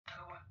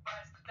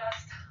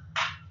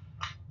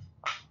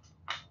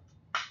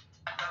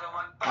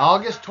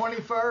August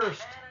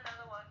 21st.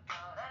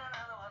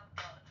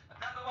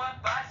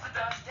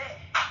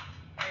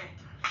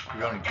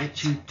 We're going to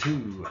get you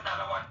too.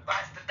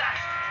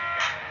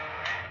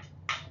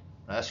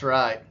 That's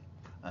right.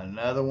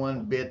 Another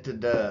one bit to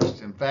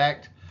dust. In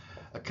fact,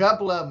 a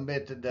couple of them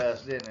bit to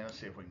dust, didn't they? Let's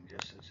see if we can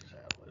just sit this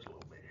out a little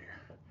bit here.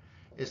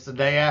 It's the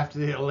day after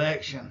the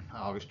election,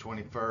 August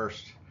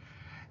 21st.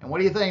 And what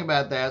do you think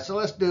about that? So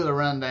let's do the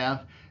rundown.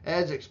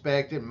 As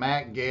expected,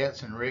 Mac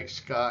Getz and Rick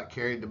Scott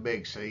carried the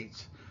big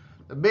seats.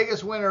 The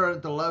biggest winner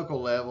at the local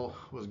level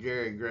was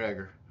Gary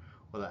Greger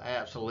with an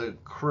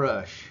absolute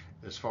crush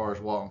as far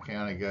as Walton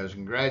County goes.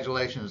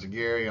 Congratulations to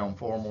Gary on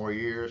 4 more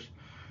years.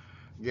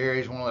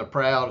 Gary's one of the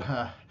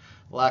proud,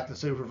 like the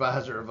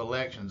supervisor of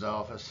elections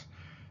office,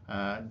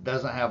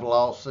 doesn't have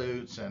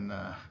lawsuits and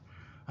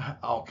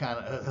all kind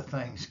of other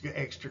things,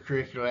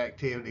 extracurricular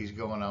activities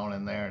going on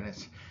in there, and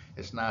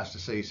it's nice to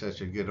see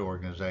such a good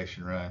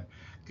organization run.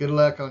 Good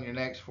luck on your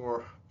next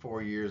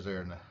four years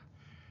there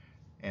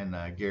in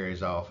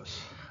Gary's office.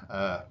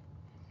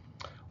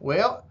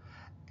 Well,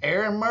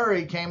 Aaron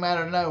Murray came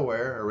out of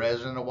nowhere, a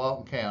resident of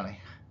Walton County,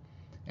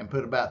 and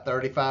put about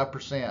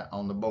 35%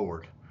 on the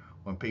board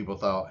when people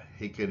thought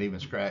he could even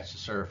scratch the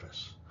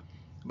surface.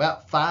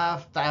 About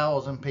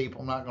 5,000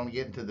 people, I'm not going to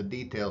get into the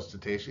detailed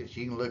statistics,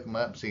 you can look them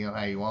up and see them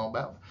how you want,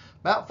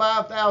 about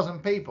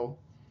 5,000 people,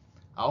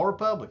 all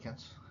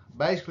Republicans,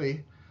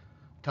 basically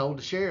told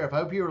the sheriff,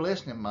 hope you were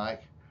listening,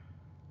 Mike,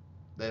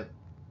 that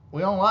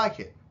we don't like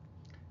it.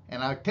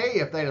 And I tell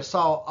you, if they'd have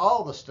saw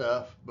all the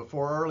stuff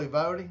before early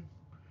voting,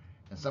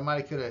 and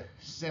somebody could have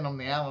sent them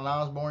the Alan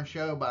Osborne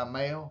show by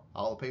mail,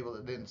 all the people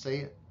that didn't see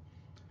it,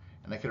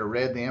 and they could have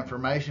read the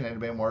information, it'd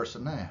have been worse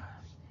than that.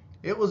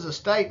 It was a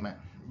statement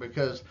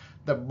because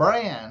the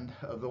brand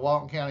of the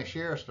Walton County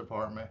Sheriff's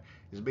Department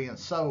is being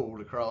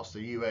sold across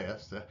the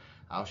U.S.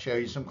 I'll show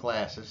you some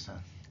classes.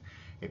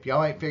 If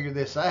y'all ain't figured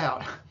this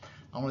out,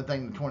 only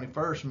thing the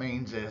 21st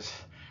means is,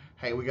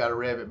 hey, we got to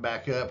rev it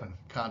back up and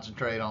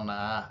concentrate on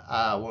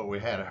the what we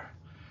had.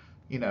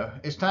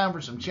 It's time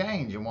for some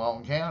change in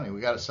Walton County.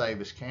 We got to save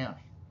this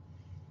county.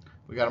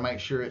 We got to make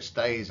sure it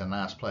stays a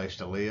nice place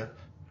to live,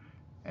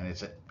 and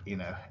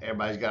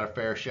everybody's got a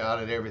fair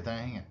shot at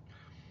everything.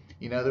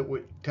 And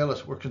that tell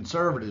us we're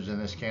conservatives in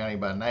this county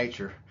by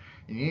nature,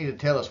 and you need to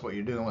tell us what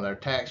you're doing with our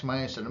tax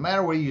money. So no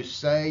matter whether you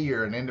say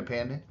you're an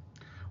independent,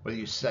 whether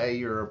you say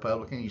you're a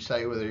Republican, you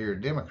say whether you're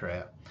a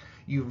Democrat,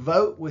 you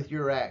vote with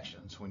your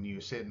actions when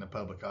you sit in a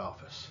public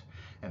office.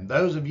 And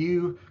those of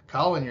you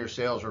calling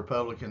yourselves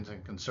Republicans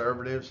and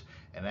conservatives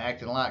and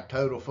acting like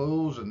total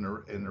fools and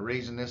the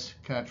reason this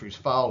country's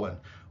fallen,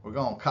 we're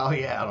going to call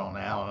you out on the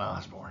Alan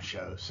Osborne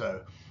show.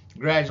 So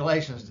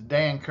congratulations to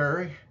Dan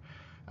Curry.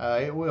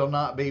 It will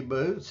not be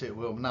Boots, it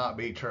will not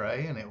be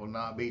Trey, and it will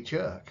not be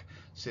Chuck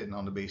sitting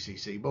on the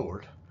BCC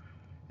board.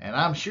 And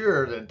I'm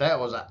sure that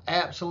was an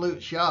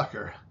absolute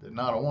shocker that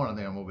not a one of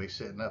them will be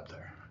sitting up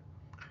there.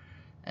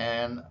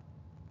 And,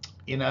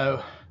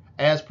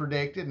 as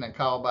predicted and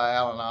called by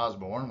Alan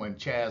Osborne, when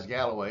Chaz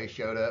Galloway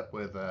showed up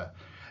with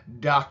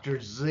Dr.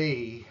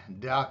 Z,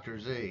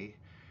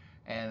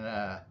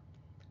 and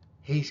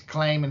he's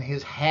claiming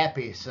his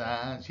happy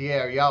signs.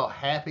 Yeah, are y'all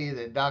happy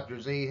that Dr.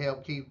 Z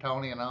helped keep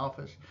Tony in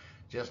office?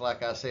 Just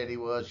like I said he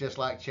was, just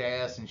like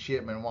Chaz and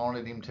Shipman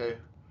wanted him to.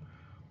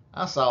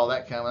 I saw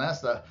that coming.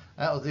 That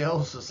was the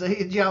old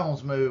Cecilia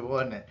Jones move,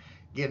 wasn't it?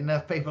 Get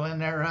enough people in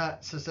there,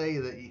 right,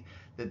 Cecilia,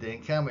 that the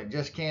incumbent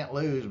just can't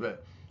lose.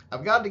 But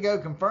I've got to go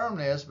confirm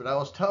this, but I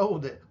was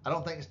told that I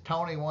don't think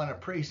Tony won a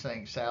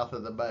precinct south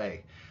of the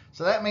Bay.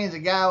 So that means a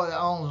guy that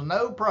owns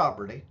no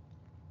property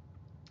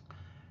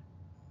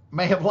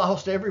may have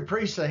lost every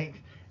precinct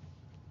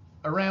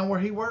around where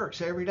he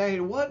works every day.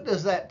 What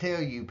does that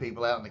tell you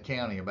people out in the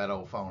county about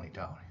old phony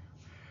Tony?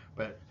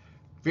 But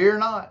fear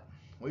not,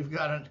 we've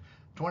got a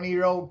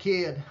 20-year-old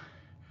kid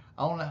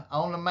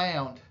on the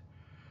mound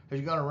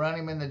who's going to run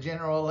him in the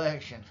general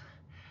election.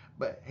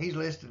 But he's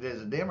listed as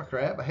a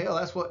Democrat, but hell,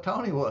 that's what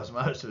Tony was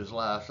most of his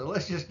life. So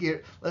let's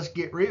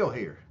get real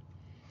here.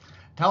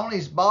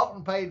 Tony's bought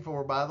and paid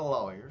for by the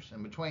lawyers,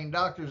 and between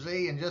Dr.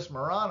 Z and just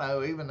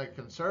Morano, even the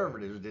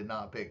conservatives did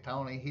not pick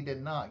Tony. He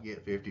did not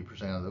get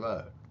 50% of the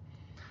vote.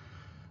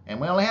 And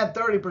we only had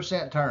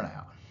 30%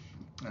 turnout.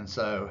 And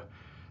so,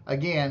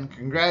 again,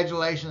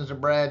 congratulations to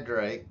Brad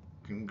Drake.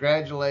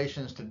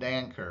 Congratulations to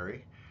Dan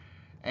Curry.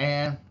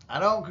 And I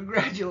don't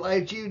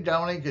congratulate you,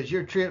 Tony, because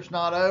your trip's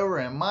not over.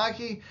 And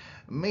Mikey,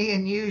 me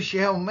and you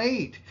shall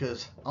meet,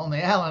 because on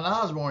the Alan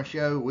Osborne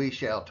show, we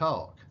shall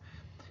talk.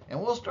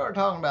 And we'll start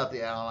talking about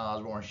the Alan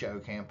Osborne show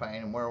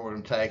campaign and where we're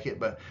going to take it.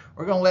 But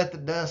we're going to let the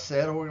dust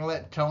settle. We're going to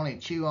let Tony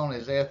chew on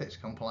his ethics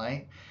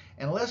complaint.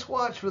 And let's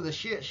watch for the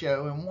shit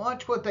show and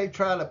watch what they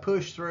try to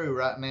push through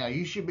right now.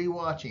 You should be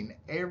watching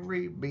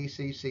every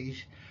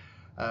BCC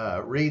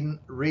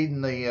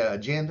reading the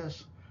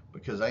agendas,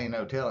 because they ain't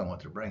no telling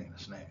what they're bringing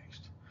us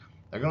next.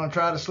 They're going to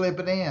try to slip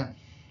it in,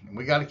 and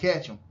we got to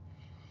catch them.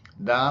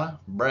 Donna,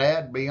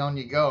 Brad, be on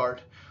your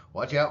guard.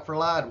 Watch out for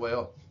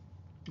Lidewell.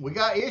 We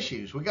got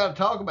issues. We got to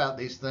talk about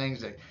these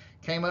things that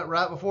came up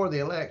right before the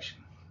election.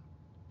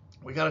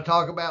 We got to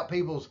talk about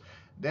people's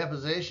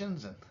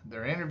depositions and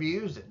their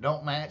interviews that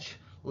don't match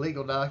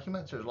legal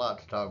documents. There's a lot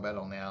to talk about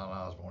on the Alan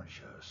Osborne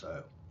Show.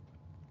 So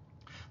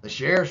the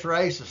sheriff's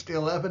race is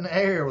still up in the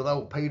air with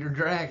old Peter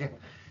Dragon.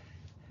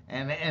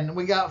 And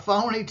we got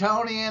Phony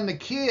Tony and the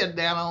kid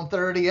down on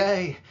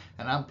 30A,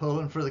 and I'm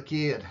pulling for the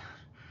kid.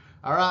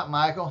 All right,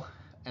 Michael.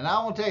 And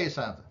I want to tell you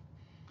something.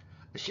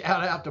 A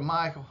shout out to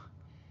Michael.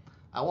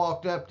 I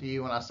walked up to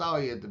you when I saw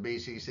you at the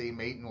BCC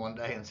meeting one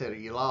day and said, "Are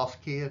you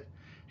lost, kid?"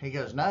 He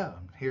goes, "No,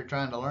 I'm here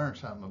trying to learn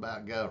something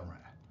about government."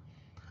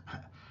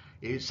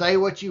 You say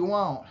what you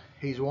want.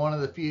 He's one of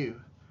the few.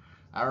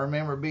 I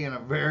remember being a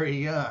very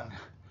young,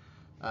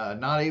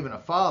 not even a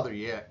father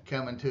yet,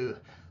 coming to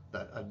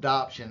the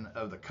adoption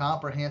of the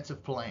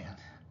comprehensive plan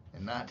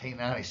in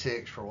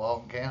 1996 for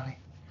Walton County.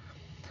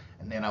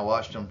 And then I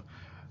watched them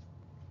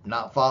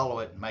not follow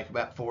it and make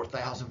about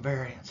 4,000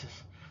 variances.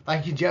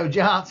 Thank you, Joe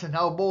Johnson.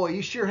 Oh boy,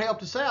 you sure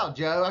helped us out,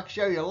 Joe. I can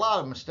show you a lot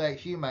of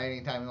mistakes you made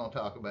anytime you want to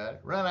talk about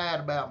it. Run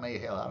ad about me,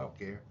 hell, I don't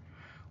care.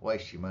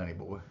 Waste your money,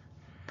 boy.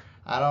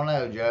 I don't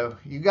know, Joe.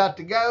 You got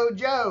to go,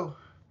 Joe.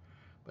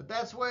 But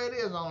that's the way it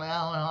is on the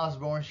Alan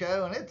Osborne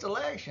Show, and it's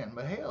election.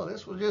 But hell,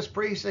 this was just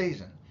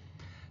preseason.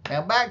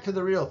 Now back to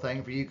the real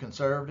thing for you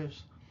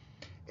conservatives.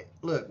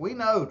 Look, we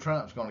know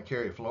Trump's going to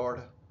carry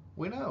Florida.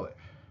 We know it.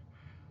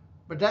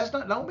 But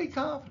don't be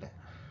confident.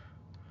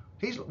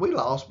 We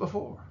lost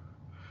before.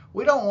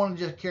 We don't want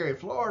to just carry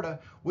Florida.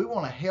 We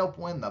want to help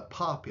win the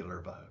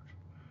popular vote.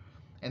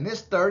 And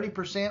this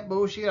 30%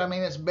 bullshit, I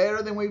mean, it's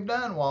better than we've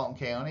done, Walton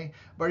County.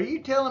 But are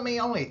you telling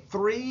me only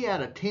 3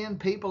 out of 10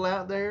 people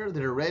out there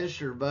that are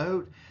registered to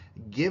vote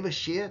give a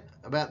shit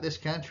about this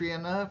country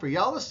enough? Are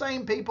y'all the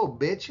same people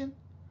bitching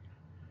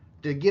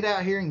to get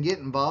out here and get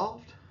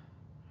involved?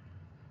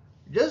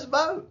 Just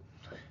vote.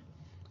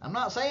 I'm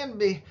not saying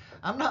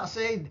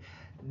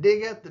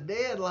dig up the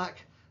dead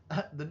like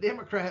the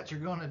Democrats are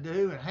going to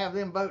do and have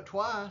them vote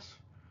twice.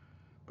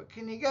 But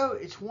can you go?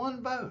 It's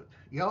one vote.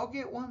 Y'all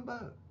get one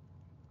vote.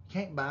 You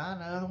can't buy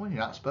another one.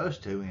 You're not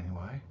supposed to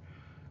anyway.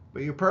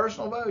 But your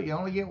personal vote, you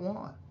only get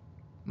one.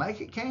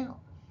 Make it count.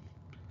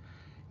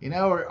 You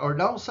know, or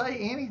don't say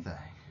anything.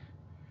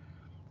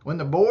 When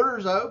the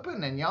border's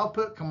open and y'all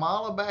put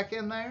Kamala back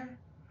in there,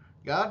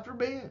 God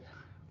forbid,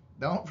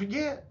 don't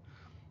forget,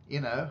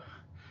 you know,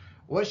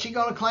 what's she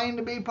going to claim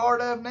to be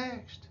part of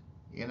next?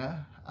 You know,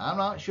 I'm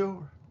not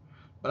sure.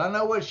 But I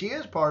know what she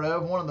is part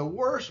of, one of the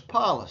worst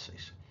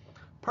policies.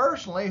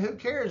 Personally, who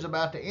cares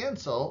about the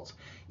insults?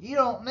 You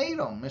don't need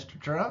them, Mr.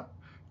 Trump.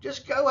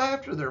 Just go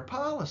after their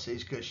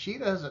policies because she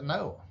doesn't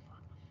know them.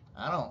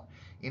 I don't,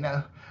 you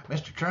know,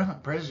 Mr.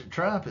 Trump, President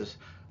Trump is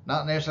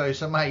not necessarily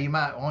somebody you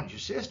might want your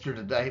sister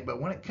to date, but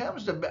when it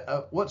comes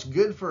to what's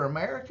good for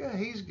America,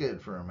 he's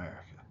good for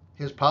America.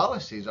 His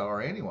policies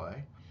are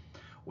anyway.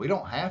 We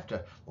don't have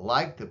to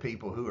like the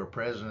people who are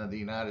president of the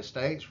United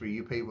States. For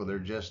you people, they're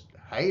just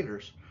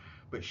haters.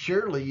 But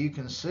surely you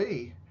can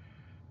see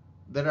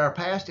that our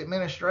past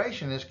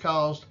administration has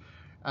caused,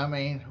 I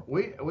mean,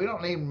 we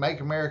don't even make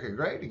America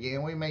great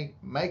again. We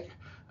make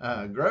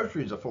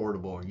groceries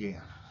affordable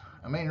again.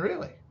 I mean,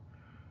 really.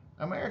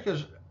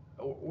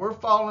 We're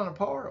falling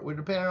apart. We're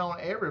depending on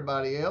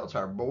everybody else.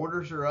 Our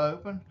borders are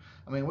open.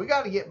 I mean, we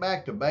got to get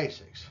back to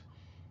basics.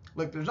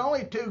 Look, there's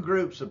only 2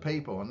 groups of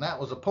people, and that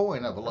was the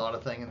point of a lot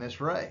of things in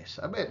this race.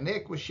 I bet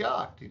Nick was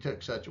shocked he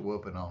took such a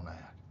whooping on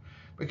that.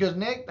 Because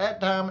Nick,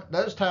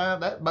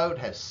 that boat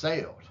has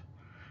sailed.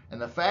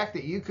 And the fact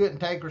that you couldn't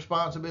take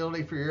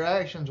responsibility for your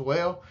actions,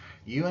 well,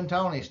 you and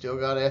Tony still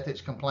got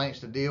ethics complaints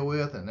to deal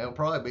with, and there'll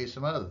probably be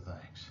some other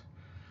things.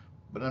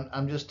 But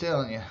I'm just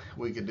telling you,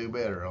 we could do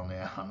better on the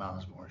Alan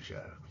Osborne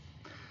Show.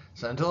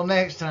 So until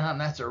next time,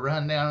 that's a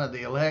rundown of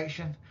the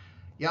election.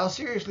 Y'all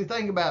seriously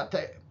think about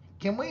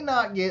can we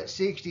not get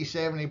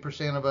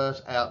 60-70% of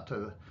us out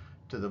to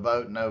the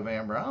vote in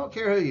November? I don't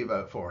care who you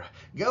vote for.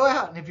 Go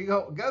out, and if you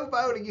go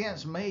vote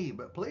against me,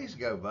 but please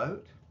go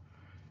vote.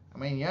 I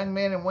mean, young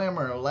men and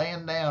women are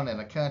laying down in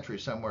a country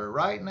somewhere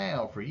right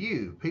now for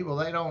you, people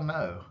they don't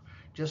know,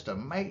 just to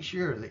make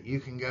sure that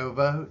you can go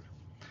vote.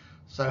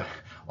 So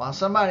while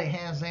somebody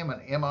hands them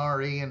an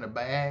MRE in the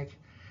bag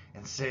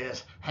and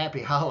says,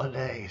 "Happy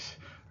holidays,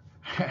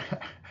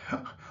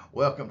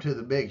 welcome to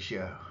the big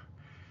show,"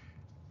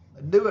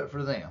 do it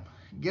for them.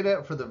 Get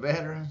up for the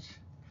veterans,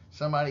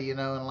 somebody you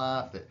know in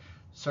life that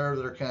served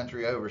their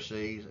country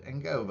overseas,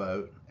 and go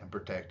vote and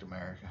protect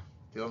America.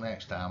 Till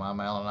next time, I'm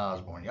Alan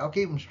Osborne. Y'all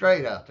keep them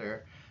straight out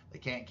there. They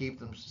can't keep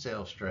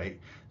themselves straight.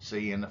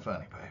 See you in the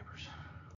funny papers.